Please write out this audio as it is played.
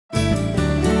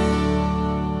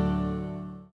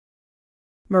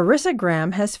Marissa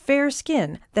Graham has fair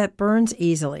skin that burns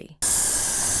easily.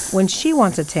 When she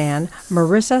wants a tan,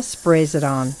 Marissa sprays it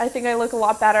on. I think I look a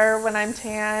lot better when I'm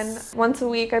tan. Once a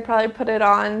week, I probably put it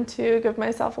on to give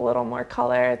myself a little more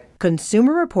color.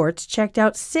 Consumer Reports checked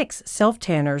out 6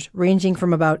 self-tanners ranging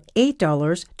from about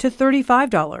 $8 to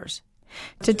 $35.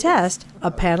 To test,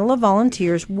 a panel of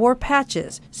volunteers wore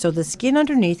patches so the skin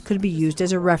underneath could be used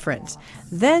as a reference.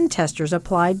 Then testers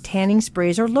applied tanning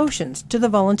sprays or lotions to the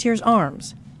volunteers'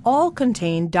 arms. All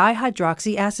contain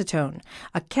dihydroxyacetone,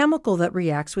 a chemical that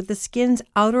reacts with the skin's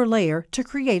outer layer to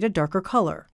create a darker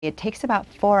color. It takes about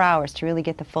 4 hours to really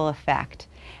get the full effect.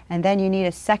 And then you need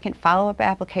a second follow-up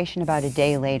application about a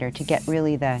day later to get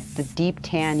really the deep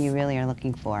tan you really are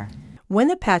looking for. When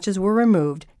the patches were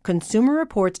removed, Consumer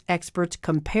Reports experts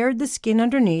compared the skin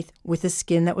underneath with the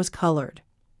skin that was colored.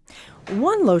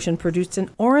 One lotion produced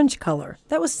an orange color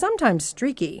that was sometimes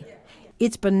streaky.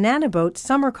 It's Banana Boat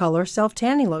Summer Color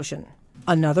Self-Tanning Lotion.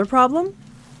 Another problem?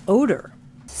 Odor.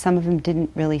 Some of them didn't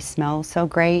really smell so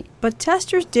great. But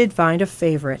testers did find a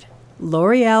favorite.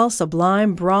 L'Oreal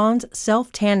Sublime Bronze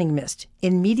Self-Tanning Mist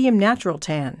in medium natural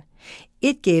tan.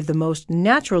 It gave the most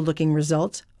natural-looking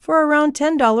results for around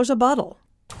 $10 a bottle.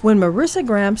 When Marissa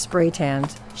Graham spray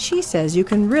tans, she says you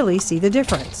can really see the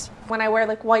difference. When I wear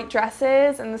like white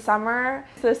dresses in the summer,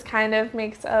 this kind of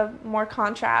makes a more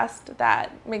contrast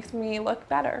that makes me look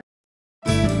better.